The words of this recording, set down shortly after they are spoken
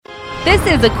This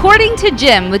is According to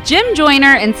Jim with Jim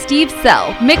Joyner and Steve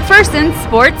Sell, McPherson's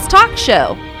sports talk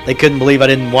show. They couldn't believe I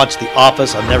didn't watch The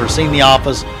Office. I've never seen The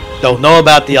Office. Don't know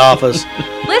about The Office.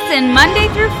 Listen Monday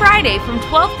through Friday from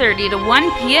 12:30 to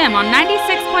 1 p.m. on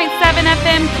 96.7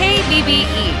 FM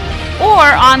KBBE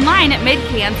or online at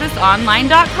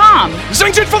midkansasonline.com.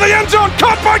 Zings it for the end zone.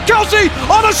 Caught by Kelsey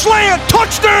on a slant.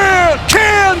 Touchdown,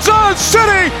 Kansas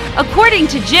City. According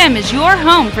to Jim is your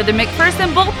home for the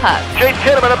McPherson Bullpups. Chase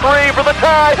Kinnaman a three for the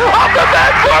tie. Off the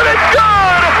backboard, it's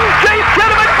good. Chase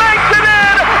Kinnaman makes it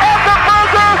in off the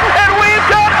buzzer, and we've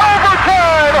got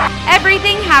overtime.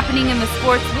 Everything happening in the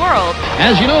sports world.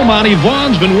 As you know, Monty,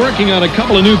 Vaughn's been working on a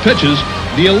couple of new pitches,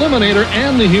 the Eliminator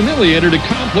and the Humiliator, to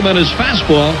complement his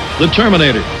fastball, the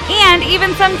Terminator. And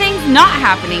even some things not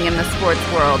happening in the sports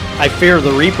world. I fear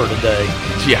the Reaper today.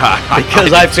 Yeah,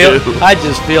 Because I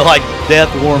just feel like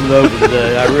death warmed over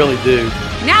today. I really do.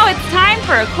 Now it's time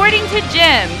for According to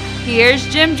Jim. Here's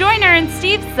Jim Joyner and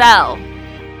Steve Sell.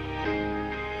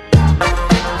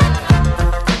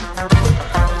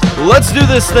 Let's do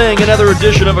this thing. Another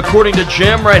edition of According to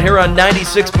Jim right here on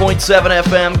 96.7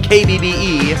 FM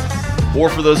KBBE. Or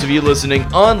for those of you listening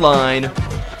online,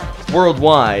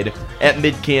 worldwide at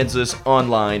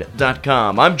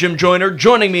midkansasonline.com. I'm Jim Joyner.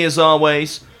 Joining me as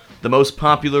always, the most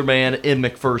popular man in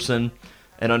McPherson,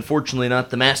 and unfortunately not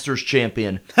the Masters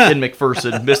champion in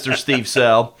McPherson, Mr. Steve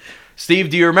Sell. Steve,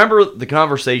 do you remember the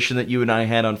conversation that you and I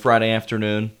had on Friday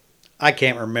afternoon? I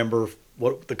can't remember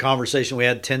what the conversation we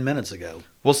had 10 minutes ago.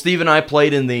 Well, Steve and I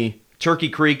played in the Turkey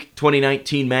Creek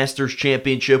 2019 Masters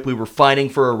Championship. We were fighting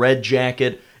for a red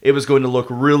jacket. It was going to look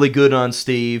really good on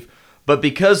Steve. But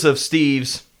because of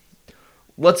Steve's,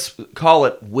 let's call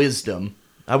it wisdom,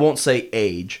 I won't say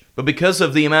age, but because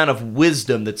of the amount of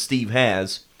wisdom that Steve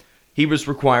has, he was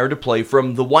required to play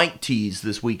from the white tees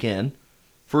this weekend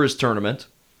for his tournament,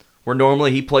 where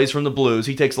normally he plays from the blues.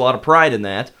 He takes a lot of pride in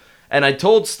that. And I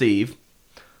told Steve,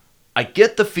 I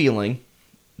get the feeling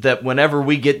that whenever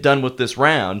we get done with this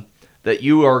round, that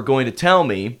you are going to tell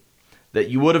me that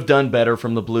you would have done better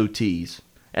from the blue tees,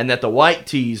 and that the white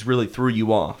tees really threw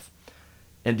you off.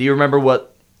 And do you remember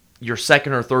what your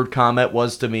second or third comment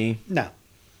was to me? No.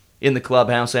 In the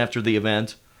clubhouse after the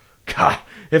event? God,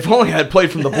 if only I had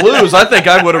played from the blues, I think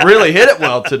I would have really hit it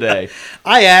well today.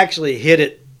 I actually hit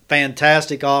it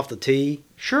fantastic off the tee.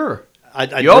 Sure.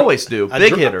 You always do.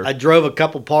 Big hitter. I drove a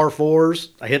couple par fours.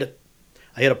 I hit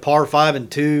a par 5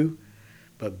 and 2,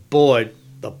 but boy,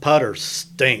 the putter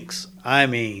stinks. I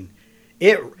mean,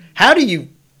 how do you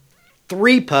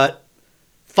 3-putt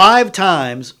 5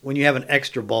 times when you have an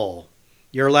extra ball?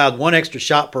 You're allowed 1 extra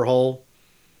shot per hole,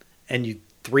 and you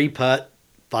 3-putt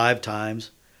 5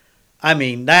 times. I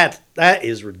mean, that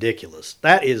is ridiculous.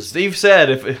 That is. Steve said,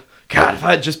 if I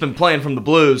had just been playing from the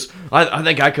blues, I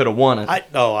think I could have won it.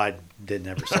 I did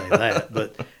never say that,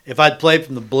 but if I'd played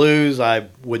from the blues, I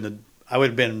would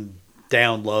have been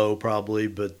down low probably.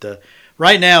 But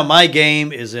right now, my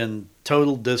game is in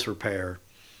total disrepair,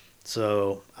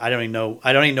 so I don't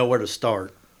even know where to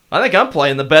start. I think I'm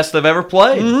playing the best I've ever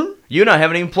played. Mm-hmm. You and I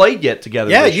haven't even played yet together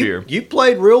this year. You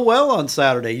played real well on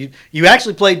Saturday. You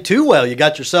actually played too well. You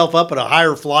got yourself up at a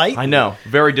higher flight. I know.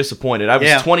 Very disappointed. I was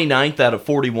 29th out of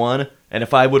 41, and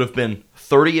if I would have been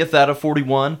 30th out of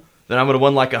 41, then I would have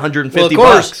won like $150. Well, of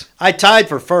course, I tied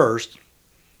for first,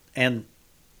 and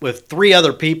with 3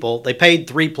 other people, they paid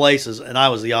 3 places, and I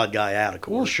was the odd guy out, of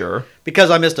course. Well, sure. Because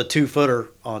I missed a 2-footer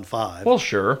on 5. Well,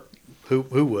 sure. Who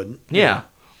wouldn't? Yeah.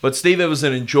 But, Steve, it was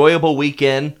an enjoyable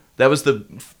weekend. That was the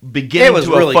beginning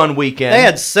to a fun weekend. They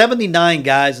had 79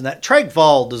 guys in that. Treg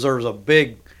Fall deserves a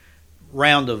big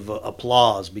round of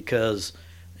applause because,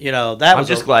 I'm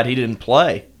just glad he didn't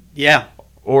play. Yeah.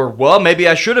 Or, well, maybe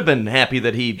I should have been happy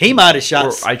that he might have shot.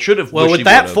 Or I should have. Well, with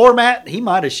that format, he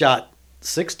might have shot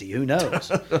 60. Who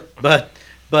knows? but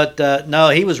no,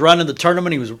 he was running the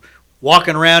tournament. He was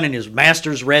walking around in his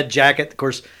Masters red jacket. Of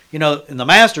course, in the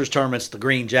Masters tournament, it's the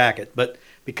green jacket. But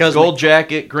because gold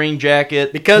jacket, green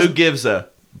jacket. Because who gives a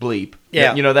bleep?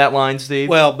 Yeah, you know that line, Steve.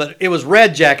 Well, but it was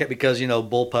red jacket because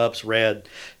Bullpups red,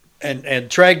 and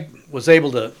Treg was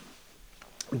able to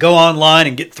go online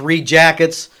and get 3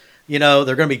 jackets. They're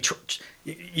going to be.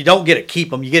 You don't get to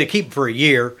keep them. You get to keep them for a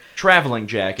year. Traveling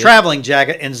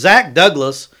jacket. And Zach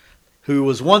Douglas, who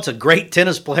was once a great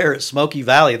tennis player at Smoky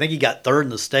Valley. I think he got 3rd in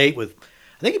the state I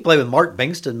think he played with Mark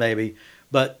Bingston maybe.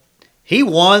 But he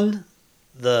won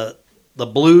the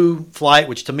blue flight,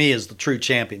 which to me is the true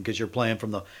champion because you're playing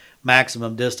from the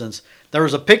maximum distance. There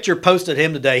was a picture posted of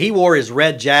him today. He wore his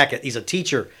red jacket. He's a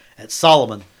teacher at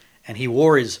Solomon, and he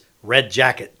wore his red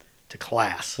jacket to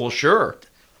class. Well, sure.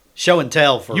 Show and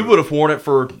tell for... You would have worn it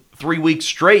for 3 weeks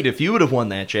straight if you would have won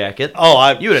that jacket.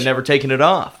 Oh, you would have never taken it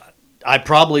off. I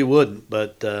probably wouldn't,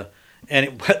 but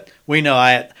we know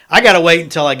I got to wait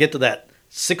until I get to that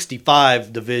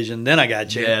 65 division, then I got a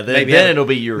chance. Yeah, then it'll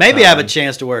be your maybe time. I have a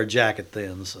chance to wear a jacket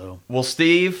then. So well,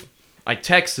 Steve, I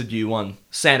texted you on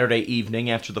Saturday evening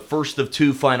after the first of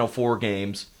 2 Final Four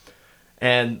games,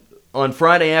 and on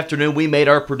Friday afternoon we made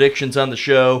our predictions on the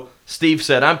show. Steve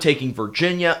said, I'm taking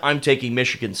Virginia, I'm taking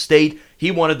Michigan State.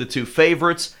 He wanted the 2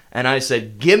 favorites, and I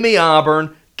said, give me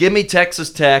Auburn, give me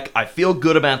Texas Tech. I feel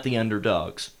good about the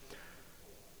underdogs.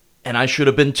 And I should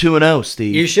have been 2-0,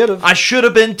 Steve. You should have. I should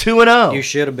have been 2-0. You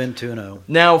should have been 2-0.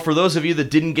 Now, for those of you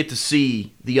that didn't get to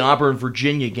see the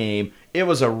Auburn-Virginia game, it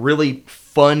was a really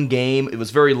fun game. It was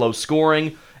very low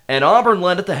scoring, and Auburn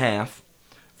led at the half.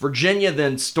 Virginia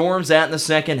then storms out in the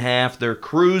second half. They're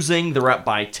cruising. They're up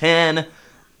by 10,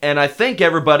 and I think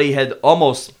everybody had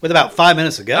almost... With about 5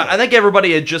 minutes to go. I think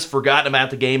everybody had just forgotten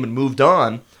about the game and moved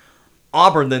on.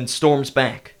 Auburn then storms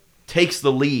back, takes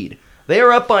the lead. They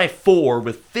are up by 4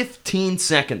 with 15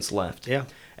 seconds left. Yeah.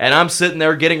 And I'm sitting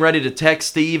there getting ready to text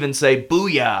Steve and say,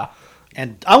 booyah.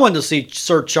 And I wanted to see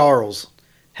Sir Charles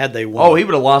had they won. Oh, he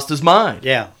would have lost his mind.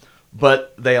 Yeah.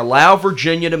 But they allow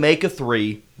Virginia to make a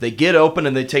 3. They get open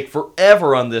and they take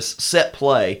forever on this set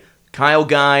play. Kyle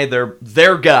Guy,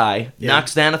 their guy,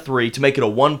 knocks down a 3 to make it a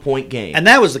 1-point game. And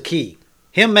that was the key.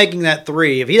 Him making that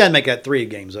 3. If he doesn't make that 3,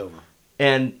 the game's over.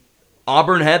 And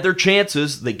Auburn had their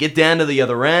chances. They get down to the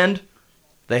other end.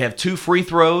 They have 2 free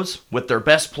throws with their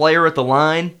best player at the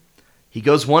line. He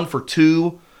goes 1 for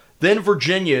 2. Then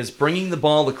Virginia is bringing the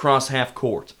ball across half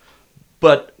court.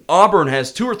 But Auburn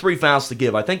has 2 or 3 fouls to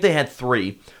give. I think they had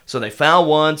 3. So they foul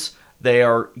once. They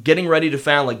are getting ready to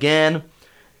foul again.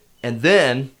 And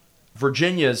then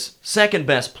Virginia's second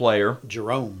best player,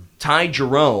 Jerome, Ty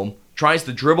Jerome, tries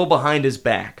to dribble behind his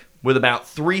back. With about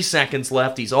 3 seconds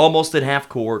left, he's almost at half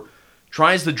court.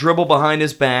 Tries to dribble behind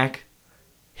his back.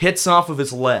 Hits off of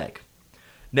his leg.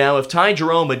 Now, if Ty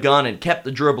Jerome had gone and kept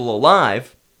the dribble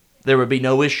alive, there would be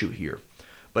no issue here.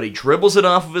 But he dribbles it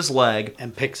off of his leg,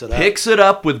 and picks it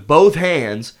up with both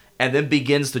hands, and then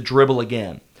begins to dribble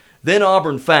again. Then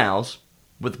Auburn fouls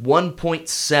with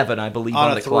 1.7, I believe,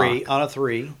 on the clock. On a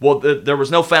 3. Well, there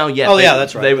was no foul yet. Oh, yeah,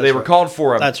 that's right. They were called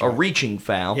for a right. reaching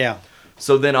foul. Yeah.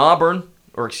 So then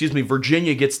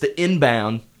Virginia gets the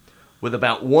inbound with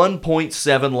about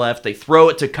 1.7 left. They throw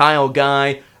it to Kyle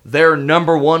Guy, their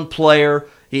number 1 player.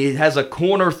 He has a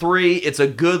corner 3. It's a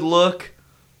good look.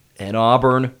 And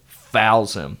Auburn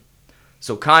fouls him.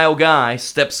 So Kyle Guy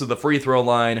steps to the free throw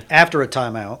line. After a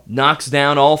timeout. Knocks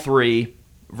down all 3.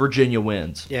 Virginia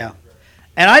wins. Yeah.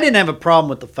 And I didn't have a problem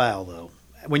with the foul, though.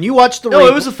 When you watch the replay... No,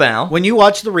 it was a foul. When you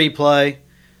watch the replay,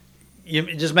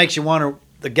 it just makes you wonder,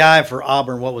 the guy for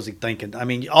Auburn, what was he thinking? I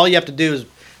mean, all you have to do is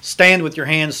stand with your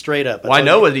hands straight up. Well, I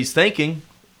know what he's thinking.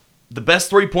 The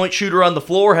best 3-point shooter on the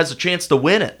floor has a chance to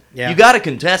win it. Yeah. You got to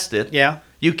contest it. Yeah.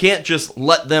 You can't just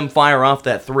let them fire off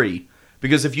that 3,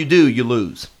 because if you do, you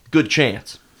lose. Good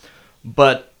chance.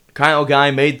 But Kyle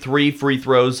Guy made 3 free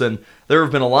throws, and there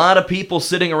have been a lot of people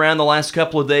sitting around the last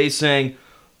couple of days saying,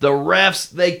 the refs,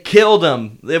 they killed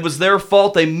him. It was their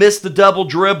fault. They missed the double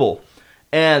dribble.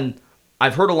 And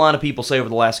I've heard a lot of people say over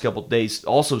the last couple of days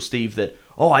also, Steve, that,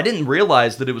 I didn't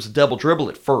realize that it was a double dribble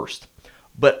at first.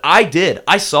 But I did.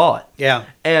 I saw it. Yeah.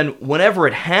 And whenever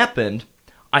it happened,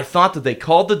 I thought that they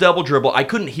called the double dribble. I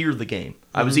couldn't hear the game.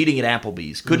 I was eating at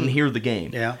Applebee's. Couldn't hear the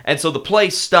game. Yeah. And so the play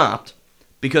stopped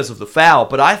because of the foul,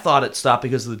 but I thought it stopped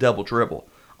because of the double dribble.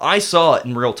 I saw it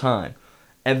in real time.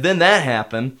 And then that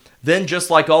happened. Then just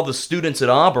like all the students at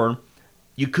Auburn,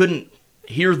 you couldn't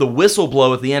hear the whistle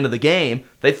blow at the end of the game.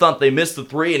 They thought they missed the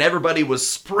 3, and everybody was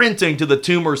sprinting to the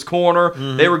Toomer's corner.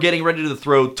 They were getting ready to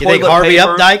throw toilet paper. You think Harvey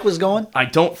Updike was going? I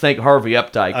don't think Harvey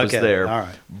Updike was there. All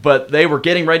right. But they were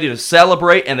getting ready to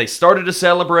celebrate, and they started to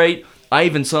celebrate. I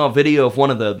even saw a video of one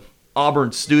of the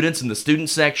Auburn students in the student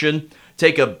section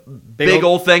take a big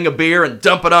old thing of beer and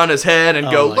dump it on his head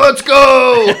and go, let's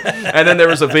go! And then there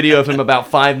was a video of him about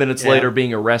 5 minutes later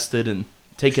being arrested and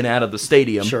taken out of the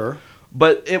stadium. Sure.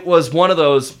 But it was one of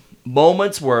those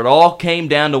moments where it all came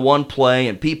down to one play,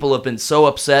 and people have been so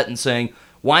upset and saying,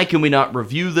 why can we not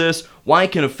review this? Why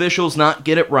can officials not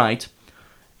get it right?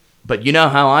 But you know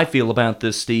how I feel about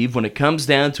this, Steve. When it comes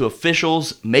down to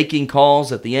officials making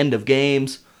calls at the end of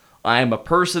games, I am a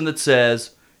person that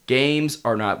says games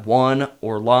are not won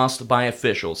or lost by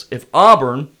officials. If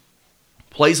Auburn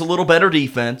plays a little better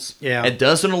defense and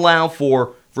doesn't allow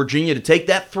for Virginia to take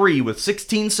that 3 with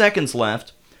 16 seconds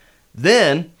left,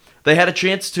 then They had a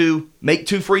chance to make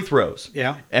 2 free throws.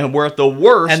 Yeah. And were at the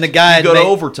worst, And the guy you go to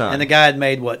overtime. And the guy had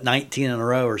made, 19 in a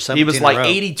row or 17 he was in like a row.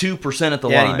 82% at the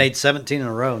Yeah, line. he made 17 in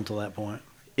a row until that point.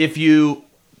 If you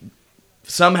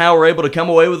somehow are able to come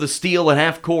away with a steal at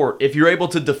half court, if you're able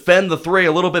to defend the 3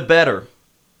 a little bit better,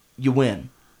 you win.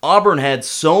 Auburn had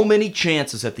so many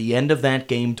chances at the end of that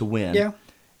game to win. Yeah.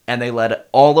 And they let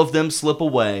all of them slip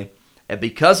away. And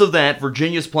because of that,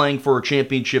 Virginia's playing for a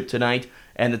championship tonight.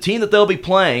 And the team that they'll be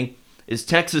playing is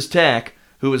Texas Tech,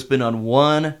 who has been on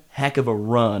one heck of a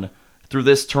run through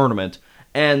this tournament.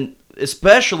 And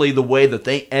especially the way that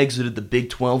they exited the Big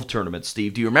 12 tournament,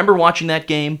 Steve. Do you remember watching that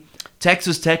game?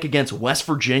 Texas Tech against West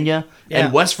Virginia? Yeah.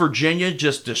 And West Virginia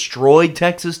just destroyed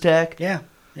Texas Tech? Yeah,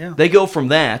 yeah. They go from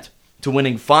that to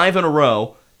winning 5 in a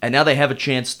row, and now they have a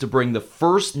chance to bring the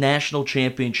first national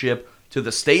championship to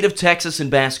the state of Texas in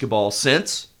basketball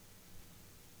since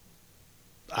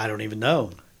I don't even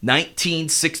know.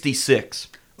 1966.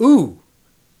 Ooh,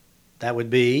 that would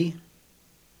be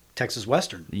Texas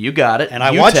Western. You got it. And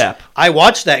I UTEP.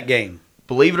 watched that game.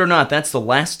 Believe it or not, that's the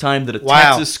last time that a Wow.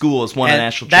 Texas school has won a And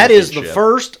national that championship. is the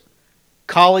first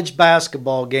college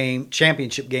basketball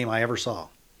championship game I ever saw.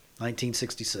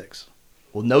 1966.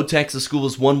 Well, no Texas school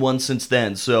has won one since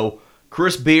then. So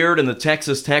Chris Beard and the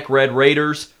Texas Tech Red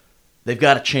Raiders, they've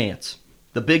got a chance.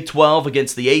 The Big 12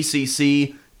 against the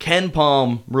ACC. Ken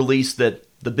Palm released that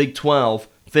the Big 12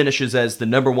 finishes as the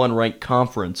number 1 ranked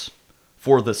conference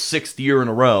for the 6th year in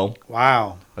a row,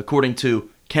 Wow. according to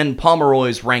Ken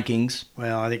Pomeroy's rankings.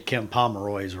 Well, I think Ken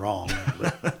Pomeroy is wrong.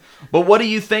 But, But what do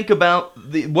you think about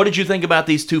what did you think about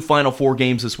these 2 Final Four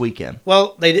games this weekend?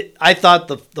 well, I thought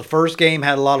the first game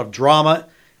had a lot of drama.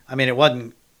 I mean, it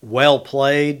wasn't well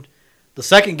played. The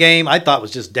second game I thought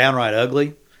was just downright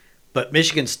ugly. But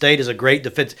Michigan State is a great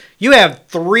defense. You have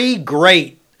 3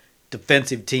 great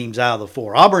defensive teams out of the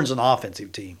 4. Auburn's an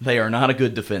offensive team. They are not a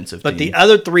good defensive But team. the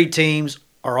other 3 teams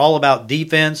are all about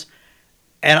defense.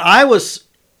 And I was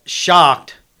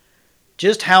shocked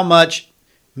just how much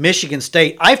Michigan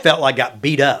State, I felt like, got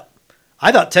beat up.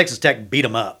 I thought Texas Tech beat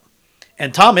them up.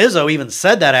 And Tom Izzo even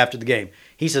said that after the game.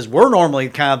 He says, we're normally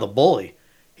kind of the bully.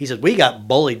 He said, we got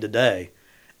bullied today.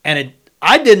 And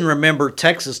I didn't remember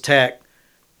Texas Tech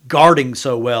guarding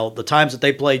so well the times that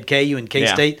they played KU and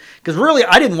K-State. Because really,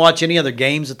 I didn't watch any other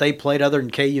games that they played other than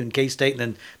KU and K-State, and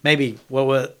then maybe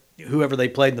whoever they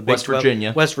played in the Big West 12,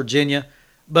 Virginia. West Virginia.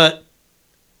 But,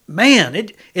 man,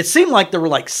 it seemed like there were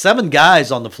like 7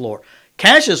 guys on the floor.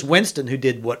 Cassius Winston, who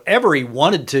did whatever he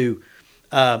wanted to,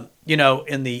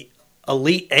 in the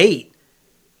Elite 8,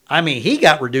 I mean, he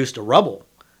got reduced to rubble.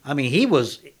 I mean,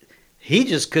 he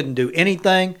just couldn't do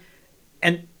anything.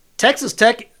 And Texas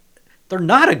Tech, they're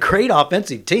not a great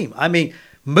offensive team. I mean,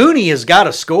 Mooney has got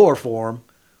to score for them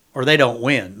or they don't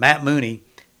win. Matt Mooney,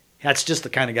 that's just the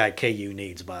kind of guy KU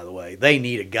needs, by the way. They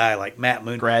need a guy like Matt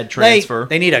Mooney. Grad transfer.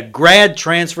 They need a grad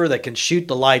transfer that can shoot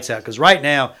the lights out because right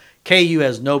now KU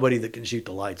has nobody that can shoot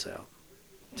the lights out.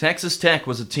 Texas Tech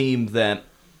was a team that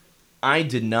I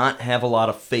did not have a lot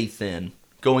of faith in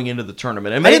going into the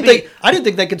tournament. And I didn't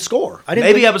think they could score.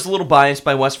 I was a little biased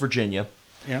by West Virginia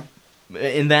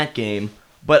in that game,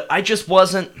 but I just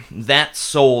wasn't that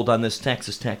sold on this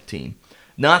Texas Tech team.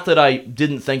 Not that I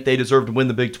didn't think they deserved to win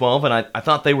the Big 12, and I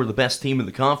thought they were the best team in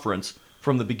the conference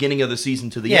from the beginning of the season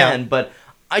to the end, but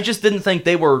I just didn't think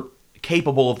they were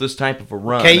capable of this type of a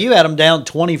run. KU had them down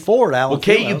 24 at Allen Well,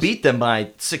 KU Fieldhouse. beat them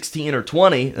by 16 or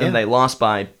 20, and they lost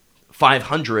by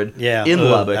 500 in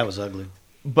Lubbock. That was ugly.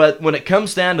 But when it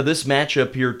comes down to this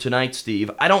matchup here tonight, Steve,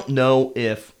 I don't know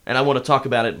if, and I want to talk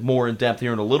about it more in depth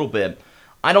here in a little bit,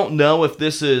 I don't know if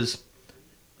this is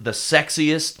the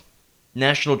sexiest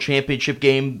national championship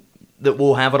game that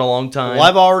we'll have in a long time.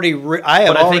 Well,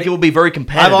 I think it will be very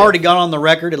competitive. I've already gone on the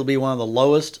record. It'll be one of the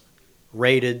lowest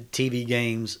rated TV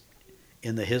games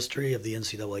in the history of the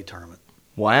NCAA tournament.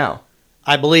 Wow.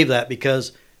 I believe that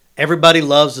because everybody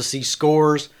loves to see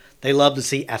scores. They love to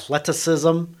see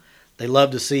athleticism. They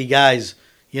love to see guys,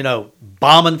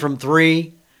 bombing from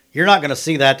 3. You're not going to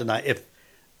see that tonight. If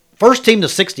first team to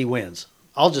 60 wins,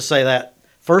 I'll just say that.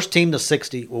 First team to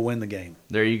 60 will win the game.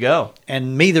 There you go.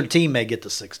 And neither team may get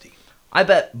to 60. I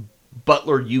bet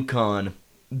Butler UConn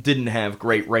didn't have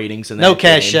great ratings in that No game.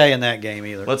 cachet in that game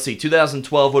either. Let's see,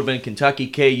 2012 would have been Kentucky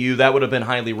KU. That would have been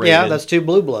highly rated. Yeah, that's 2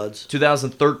 blue bloods.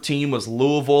 2013 was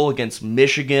Louisville against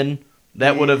Michigan.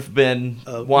 That would have been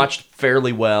watched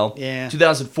fairly well. Yeah.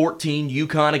 2014,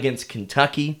 UConn against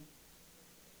Kentucky.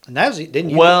 And that was, didn't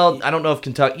you? Well, I don't know if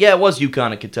Kentucky... Yeah, it was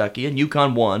UConn and Kentucky, and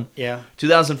UConn won. Yeah.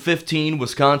 2015,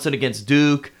 Wisconsin against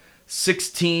Duke.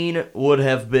 16 would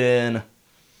have been...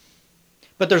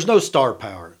 But there's no star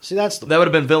power. See, that's the That would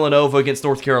have been Villanova against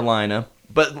North Carolina.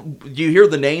 But do you hear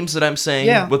the names that I'm saying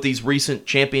Yeah. with these recent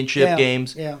championship Yeah,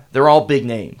 games? yeah. They're all big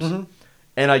names. Mhm.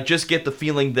 And I just get the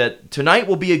feeling that tonight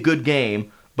will be a good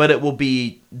game, but it will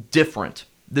be different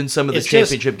than some of the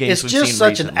championship games we've seen It's just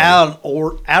such recently.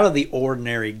 an out of the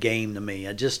ordinary game to me.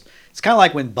 It's kind of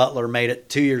like when Butler made it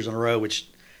 2 years in a row, which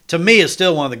to me is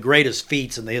still one of the greatest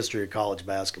feats in the history of college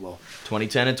basketball.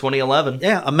 2010 and 2011.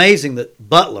 Yeah, amazing that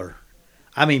Butler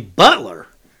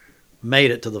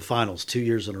made it to the finals 2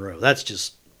 years in a row. That's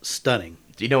just stunning.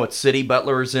 Do you know what city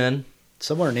Butler is in?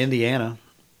 Somewhere in Indiana.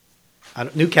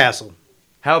 Newcastle.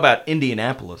 How about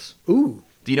Indianapolis? Ooh,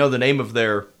 Do you know the name of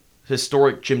their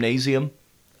historic gymnasium?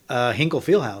 Hinkle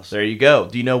Fieldhouse. There you go.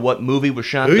 Do you know what movie was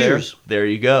shot Hoosiers. there? There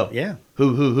you go. Yeah.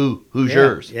 Who's Yeah,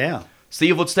 yours? Yeah.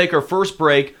 Steve, let's take our first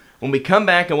break. When we come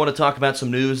back, I want to talk about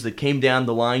some news that came down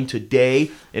the line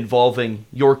today involving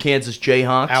your Kansas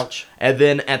Jayhawks. Ouch. And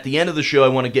then at the end of the show, I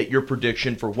want to get your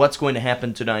prediction for what's going to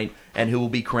happen tonight and who will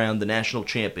be crowned the national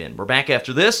champion. We're back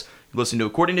after this. You listen to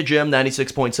According to Jim,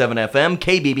 96.7 FM,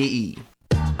 KBBE.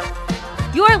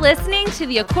 You're listening to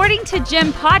the According to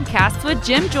Jim podcast with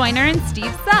Jim Joyner and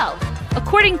Steve Self.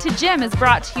 According to Jim is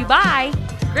brought to you by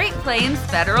Great Plains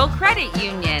Federal Credit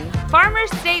Union,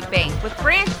 Farmers State Bank with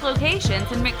branch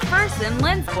locations in McPherson,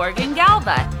 Lindsborg, and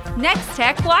Galva, Next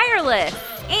Tech Wireless,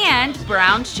 and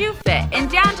Brown Shoe Fit in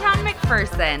downtown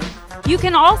McPherson. You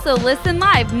can also listen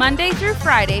live Monday through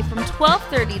Friday from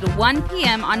 12:30 to 1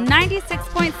 p.m. on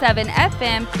 96.7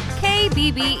 FM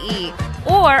KBBE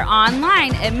or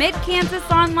online at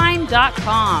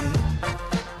midkansasonline.com.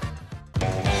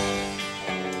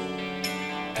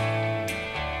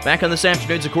 Back on this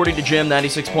afternoon's According to Jim,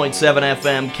 96.7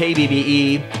 FM,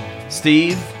 KBBE.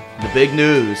 Steve, the big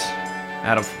news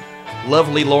out of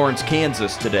lovely Lawrence,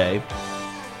 Kansas today.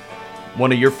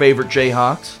 One of your favorite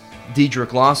Jayhawks,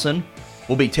 Dedrick Lawson,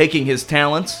 will be taking his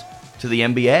talents to the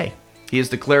NBA. He is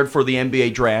declared for the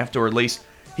NBA draft, or at least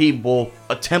he will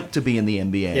attempt to be in the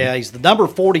NBA. Yeah, he's the number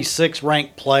 46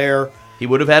 ranked player. He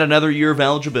would have had another year of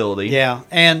eligibility. Yeah,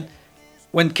 and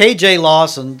when KJ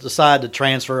Lawson decided to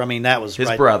transfer, I mean, that was His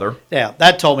right, brother. Yeah,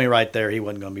 that told me right there he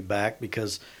wasn't going to be back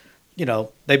because,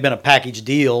 they've been a package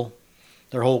deal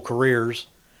their whole careers.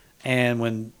 And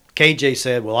when KJ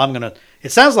said, well,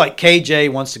 it sounds like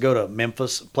KJ wants to go to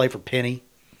Memphis, play for Penny.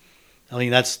 I mean,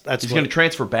 that's He's going to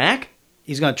transfer back?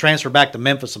 he's going to transfer back to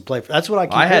Memphis and play for. That's what I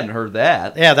keep. I hadn't heard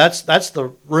that. Yeah, that's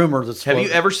the rumor. Have you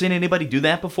ever seen anybody do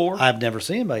that before? I've never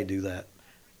seen anybody do that.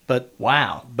 But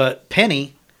Wow.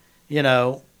 Penny,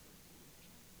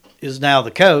 is now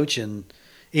the coach, and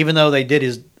even though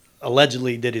they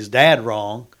allegedly did his dad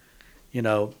wrong,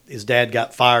 his dad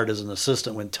got fired as an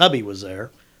assistant when Tubby was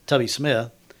there, Tubby Smith.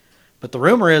 But the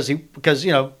rumor is he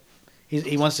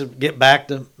wants to get back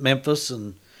to Memphis,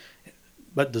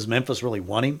 but does Memphis really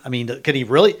want him? I mean, could he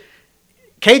really?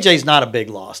 KJ's not a big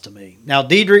loss to me. Now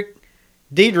Dedrick,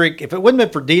 if it wouldn't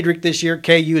have been for Dedrick this year,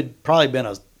 KU had probably been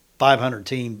a 500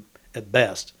 team at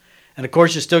best. And of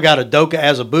course, you still got Udoka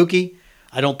Azubuike.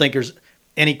 I don't think there's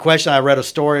any question. I read a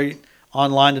story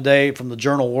online today from the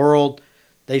Journal World.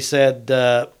 They said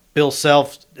Bill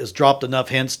Self has dropped enough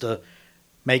hints to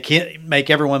make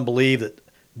everyone believe that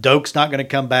Doke's not going to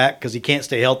come back because he can't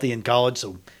stay healthy in college.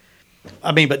 So,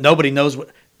 but nobody knows what.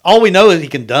 All we know is he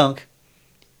can dunk.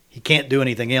 He can't do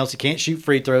anything else. He can't shoot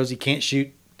free throws. He can't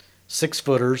shoot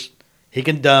 6-footers. He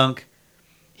can dunk.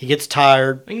 He gets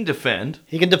tired. He can defend.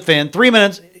 He can defend 3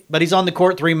 minutes, but he's on the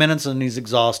court 3 minutes and he's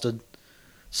exhausted.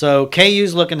 So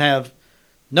KU's looking to have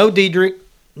no Dedrick,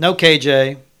 no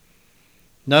KJ,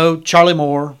 no Charlie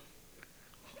Moore.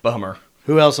 Bummer.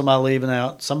 Who else am I leaving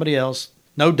out? Somebody else.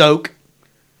 No Doke.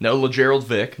 No LaGerald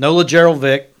Vick. No LaGerald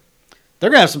Vick. They're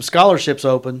going to have some scholarships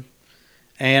open.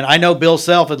 And I know Bill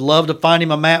Self would love to find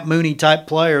him a Matt Mooney type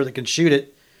player that can shoot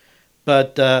it.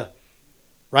 But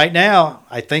right now,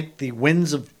 I think the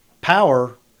winds of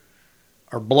power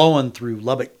are blowing through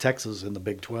Lubbock, Texas in the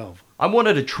Big 12. I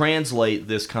wanted to translate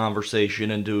this conversation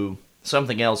into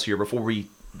something else here before we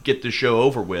get the show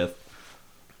over with.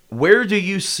 Where do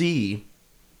you see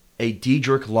a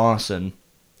Dedrick Lawson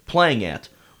playing at?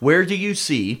 Where do you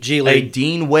see G a League.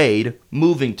 Dean Wade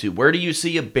moving to? Where do you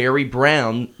see a Barry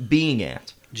Brown being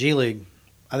at? G League.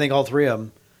 I think all three of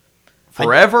them.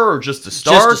 Forever or just to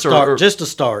start? Just to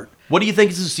start. What do you think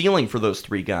is the ceiling for those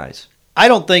three guys? I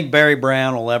don't think Barry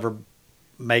Brown will ever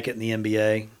make it in the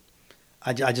NBA.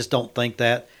 I just don't think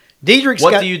that. Dedrick's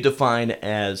What do you define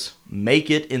as make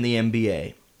it in the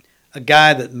NBA? a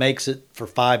guy that makes it for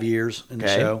 5 years in the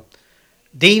Okay. show.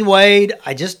 Dean Wade,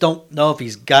 I just don't know if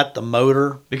he's got the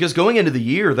motor. Because going into the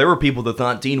year, there were people that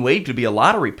thought Dean Wade could be a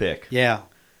lottery pick. Yeah.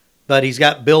 but he's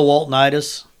got Bill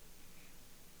Waltonitis.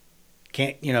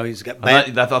 He's got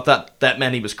bad. I thought that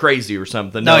meant he was crazy or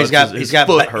something. No, his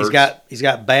foot hurts. He's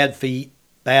got bad feet,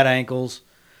 bad ankles.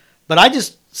 But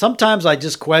sometimes I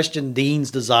just question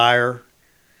Dean's desire.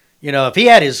 If he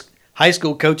had his high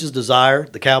school coach's desire,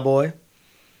 the Cowboy,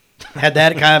 had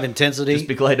that kind of intensity. Just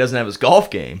because he doesn't have his golf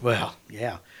game. Well,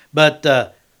 yeah.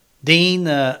 But Dean,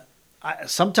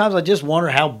 sometimes I just wonder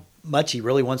how much he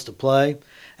really wants to play.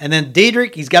 And then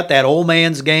Diedrich, he's got that old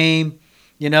man's game.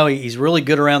 He's really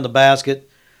good around the basket.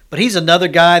 But he's another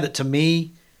guy that, to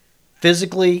me,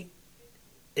 physically,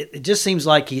 it just seems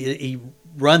like he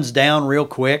runs down real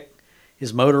quick.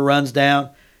 His motor runs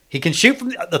down. He can shoot from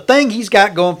the thing he's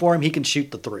got going for him. He can shoot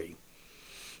the three.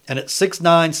 And at 6'9",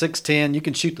 6'10", you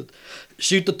can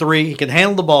shoot the three. He can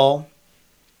handle the ball.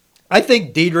 I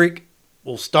think Diedrich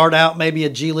will start out maybe a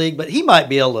G League, but he might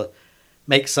be able to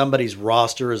make somebody's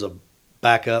roster as a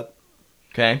backup.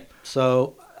 Okay.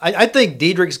 So I think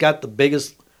Diedrich's got the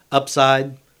biggest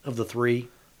upside of the three.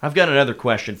 I've got another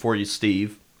question for you,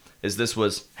 Steve, as this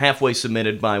was halfway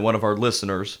submitted by one of our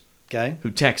listeners. Okay.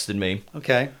 Who texted me.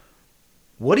 Okay.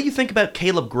 What do you think about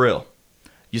Caleb Grill?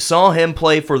 You saw him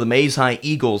play for the Mays High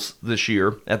Eagles this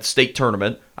year at the state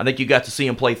tournament. I think you got to see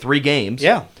him play 3 games.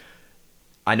 Yeah.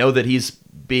 I know that he's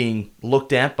being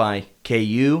looked at by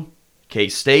KU,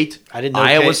 K-State,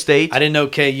 Iowa State. I didn't know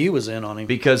KU was in on him.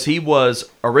 Because he was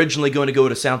originally going to go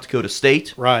to South Dakota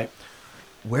State. Right.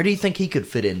 Where do you think he could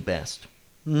fit in best?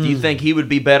 Do you think he would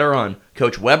be better on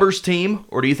Coach Weber's team,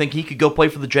 or do you think he could go play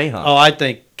for the Jayhawks? Oh, I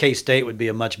think K-State would be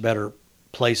a much better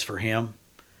place for him.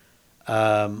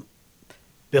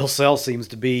 Bill Self seems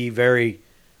to be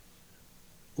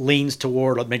leans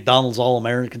toward McDonald's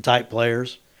All-American type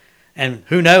players. And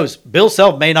who knows, Bill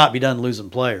Self may not be done losing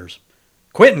players.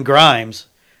 Quentin Grimes,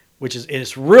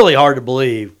 it's really hard to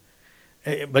believe,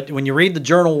 but when you read the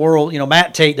Journal World,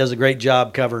 Matt Tate does a great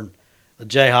job covering the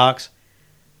Jayhawks.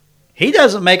 He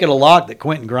doesn't make it a lock that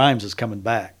Quentin Grimes is coming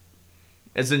back.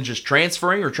 As in just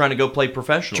transferring or trying to go play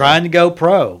professional? Trying to go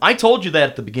pro. I told you that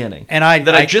at the beginning. And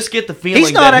I just get the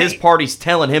feeling that his party's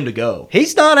telling him to go.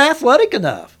 He's not athletic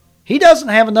enough. He doesn't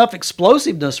have enough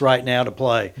explosiveness right now to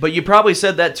play. But you probably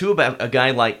said that too about a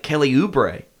guy like Kelly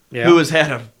Oubre, yeah, who has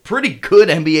had a pretty good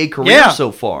NBA career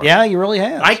so far. Yeah, he really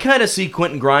has. I kind of see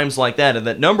Quentin Grimes like that, and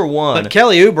that number one. But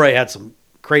Kelly Oubre had some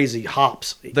crazy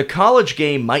hops. The college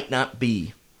game might not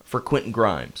be for Quentin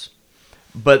Grimes,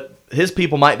 but his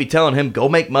people might be telling him, go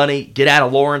make money, get out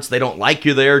of Lawrence, they don't like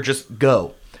you there, just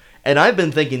go. And I've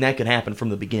been thinking that could happen from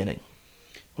the beginning.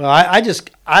 Well,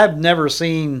 I've never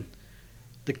seen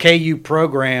the KU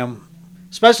program,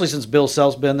 especially since Bill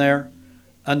Self's been there,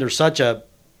 under such a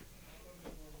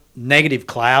negative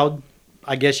cloud,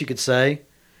 I guess you could say,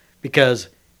 because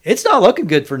it's not looking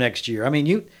good for next year. I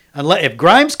mean, if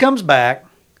Grimes comes back,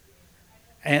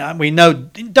 and we know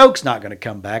Doak's not going to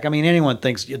come back. I mean, anyone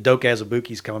thinks Doak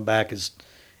Azubuike's coming back is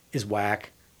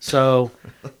whack. So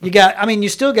you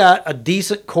still got a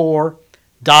decent core.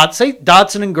 Say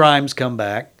Dotson and Grimes come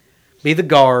back, be the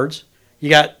guards.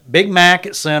 You got Big Mac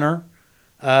at center.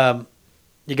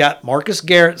 You got Marcus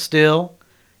Garrett still.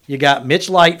 You got Mitch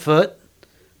Lightfoot.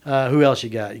 Who else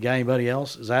you got? You got anybody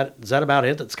else? Is that about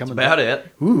it that's coming back? About it.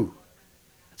 Ooh,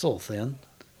 that's a little thin.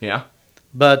 Yeah.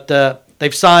 But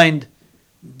they've signed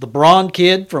the Braun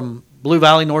kid from Blue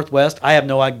Valley Northwest. I have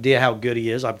no idea how good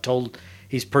he is. I'm told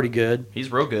he's pretty good.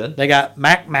 He's real good. They got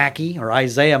Mackey or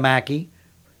Isaiah Mackey,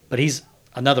 but he's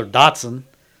another Dotson.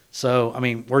 So, I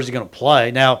mean, where's he going to play?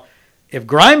 Now, if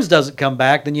Grimes doesn't come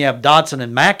back, then you have Dotson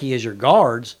and Mackey as your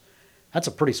guards. That's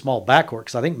a pretty small backcourt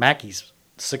because I think Mackey's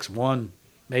 6'1",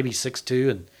 maybe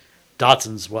 6'2", and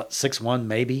Dotson's, 6'1",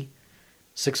 maybe?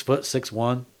 6 foot,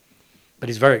 6'1". But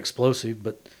he's very explosive.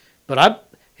 But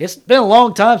it's been a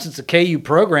long time since the KU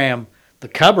program. The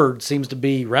cupboard seems to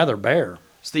be rather bare.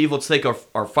 Steve, let's take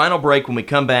our final break. When we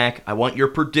come back, I want your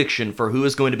prediction for who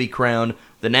is going to be crowned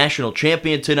the national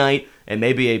champion tonight, and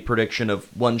maybe a prediction of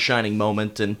one shining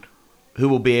moment and who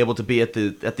will be able to be at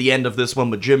the end of this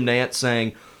one with Jim Nantz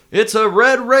saying, it's a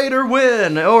Red Raider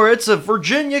win, or it's a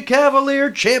Virginia Cavalier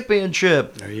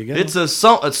championship. There you go. It's a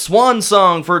swan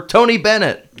song for Tony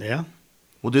Bennett. Yeah.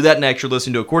 We'll do that next. You're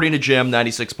listening to According to Jim,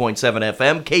 96.7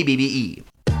 FM, KBBE.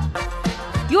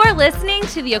 You're listening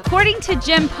to the According to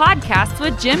Jim podcast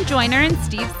with Jim Joyner and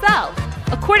Steve Self.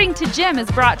 According to Jim is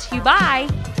brought to you by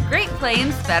Great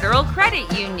Plains Federal Credit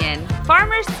Union,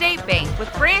 Farmers State Bank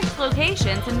with branch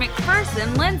locations in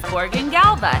McPherson, Lindsborg, and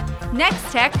Galva, Next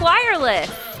Tech Wireless,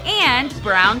 and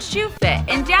Brown Shoe Fit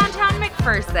in downtown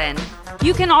McPherson.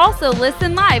 You can also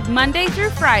listen live Monday through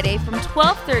Friday from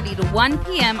 12:30 to 1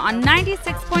 p.m. on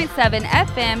 96.7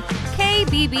 FM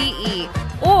KBBE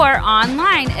or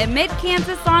online at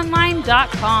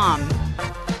midkansasonline.com.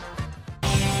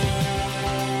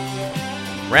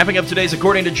 Wrapping up today's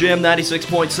According to Jim,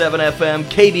 96.7 FM,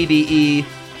 KBBE.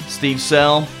 Steve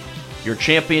Sell, your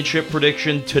championship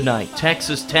prediction tonight.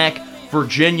 Texas Tech,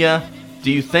 Virginia.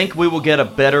 Do you think we will get a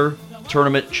better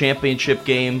tournament championship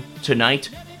game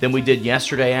tonight than we did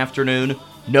yesterday afternoon?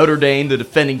 Notre Dame, the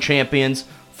defending champions,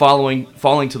 falling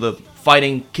to the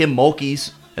Fighting Kim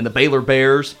Mulkeys and the Baylor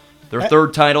Bears, their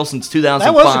third title since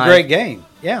 2005. That was a great game.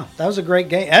 Yeah, that was a great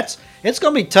game. It's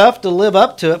going to be tough to live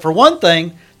up to it. For one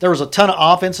thing, there was a ton of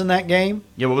offense in that game.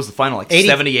 Yeah, what was the final?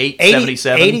 78,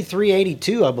 77?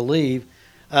 83-82, I believe.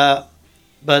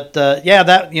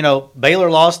 Baylor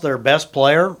lost their best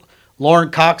player. Lauren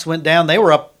Cox went down. They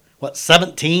were up,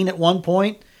 17 at one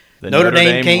point? Notre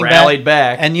Dame came rallied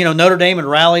back. And, Notre Dame had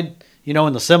rallied, in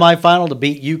the semifinal to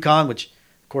beat UConn, which,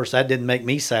 of course, that didn't make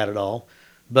me sad at all.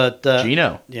 But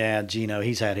Gino. Yeah, Gino,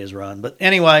 he's had his run. But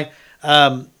anyway,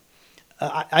 I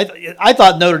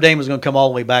thought Notre Dame was going to come all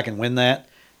the way back and win that.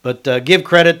 But give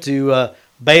credit to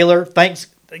Baylor. Thanks,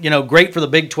 great for the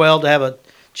Big 12 to have a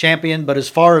champion. But as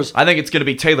far as I think it's going to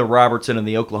be Taylor Robertson and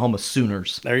the Oklahoma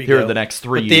Sooners here in the next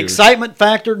 3 years. The excitement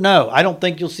factor, no. I don't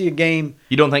think you'll see a game.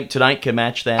 You don't think tonight can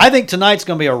match that? I think tonight's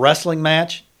going to be a wrestling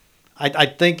match. I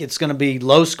think it's going to be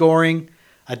low scoring.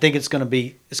 I think it's going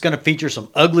to feature some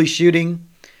ugly shooting.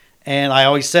 And I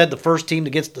always said the first team that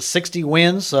gets to 60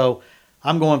 wins. So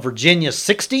I'm going Virginia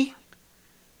 60,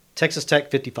 Texas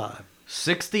Tech 55.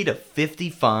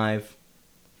 60-55,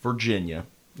 Virginia.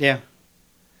 Yeah.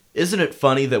 Isn't it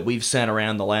funny that we've sat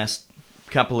around the last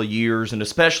couple of years, and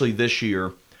especially this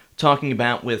year, talking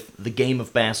about with the game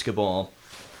of basketball,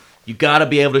 you got to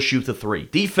be able to shoot the three.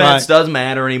 Defense doesn't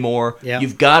matter anymore. Yeah.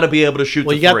 You've got to be able to shoot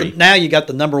the three. Now you got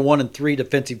the number 1 and 3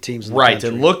 defensive teams in the country.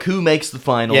 And look who makes the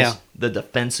finals, the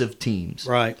defensive teams.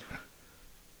 Right.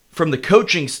 From the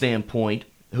coaching standpoint,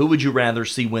 who would you rather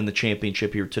see win the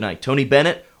championship here tonight, Tony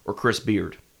Bennett or Chris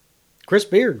Beard? Chris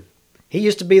Beard. He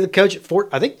used to be the coach at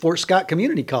Fort Scott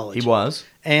Community College. He was.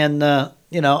 And,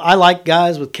 I like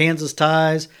guys with Kansas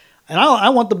ties. And I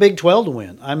want the Big 12 to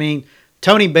win. I mean,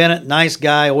 Tony Bennett, nice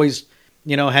guy, always,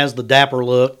 has the dapper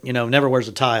look, never wears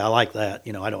a tie. I like that.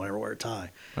 I don't ever wear a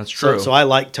tie. That's true. So I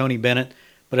like Tony Bennett.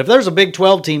 But if there's a Big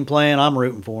 12 team playing, I'm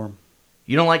rooting for him.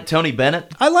 You don't like Tony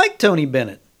Bennett? I like Tony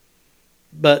Bennett.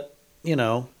 But,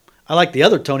 I like the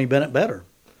other Tony Bennett better.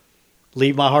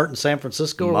 Leave My Heart in San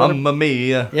Francisco or Mamma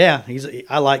Mia. Yeah,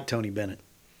 I like Tony Bennett.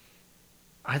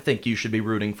 I think you should be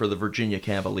rooting for the Virginia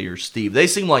Cavaliers, Steve. They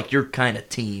seem like your kind of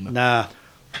team. Nah.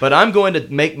 But I'm going to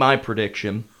make my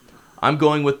prediction. I'm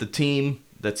going with the team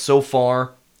that so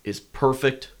far is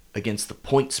perfect against the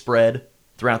point spread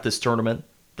throughout this tournament.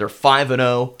 They're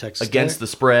 5-0 against the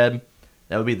spread.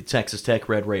 That would be the Texas Tech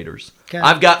Red Raiders. Okay.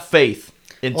 I've got faith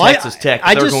in Texas Tech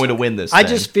that they're going to win this thing. I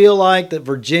just feel like that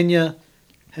Virginia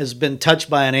has been touched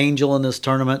by an angel in this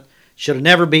tournament. Should have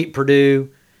never beat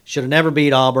Purdue. Should have never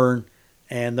beat Auburn.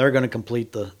 And they're going to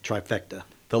complete the trifecta.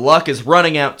 The luck is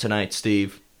running out tonight,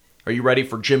 Steve. Are you ready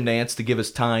for Jim Nantz to give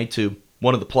his tie to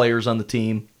one of the players on the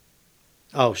team?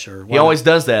 Oh, sure. He always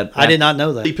does that. I did not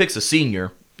know that. He picks a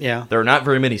senior. Yeah. There are not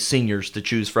very many seniors to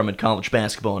choose from in college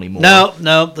basketball anymore. No.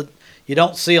 You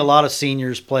don't see a lot of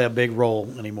seniors play a big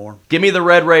role anymore. Give me the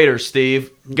Red Raiders,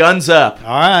 Steve. Guns up.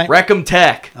 All right. Wreck 'em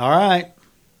Tech. All right.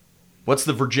 What's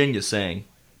the Virginia saying?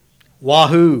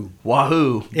 Wahoo.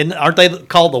 Wahoo. Aren't they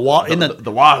called the Wahoos?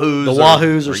 The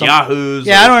Wahoos or something? Yahoos.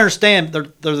 Yeah, I don't understand.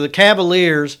 They're the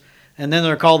Cavaliers, and then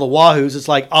they're called the Wahoos. It's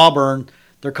like Auburn.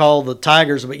 They're called the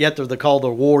Tigers, but yet they're called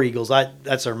the War Eagles.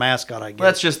 That's their mascot, I guess. Well,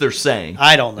 that's just their saying.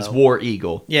 I don't know. It's War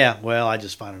Eagle. Yeah, well, I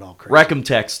just find it all crazy. Wreck 'em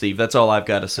Tech, Steve. That's all I've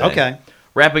got to say. Okay.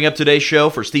 Wrapping up today's show,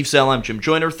 for Steve Sell, I'm Jim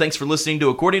Joyner. Thanks for listening to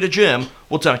According to Jim.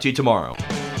 We'll talk to you tomorrow.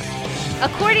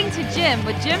 According to Jim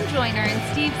with Jim Joyner and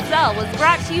Steve Sell was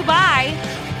brought to you by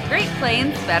Great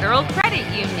Plains Federal Credit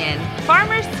Union,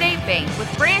 Farmers State Bank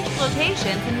with branch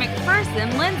locations in McPherson,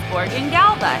 Lindsborg, and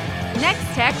Galva, Next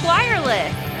Tech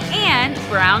Wireless, and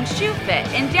Brown Shoe Fit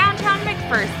in downtown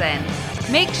McPherson.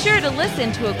 Make sure to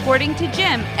listen to According to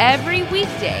Jim every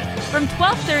weekday from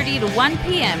 12:30 to 1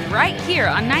 p.m. right here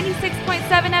on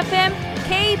 96.7 FM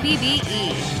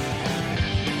KBBE.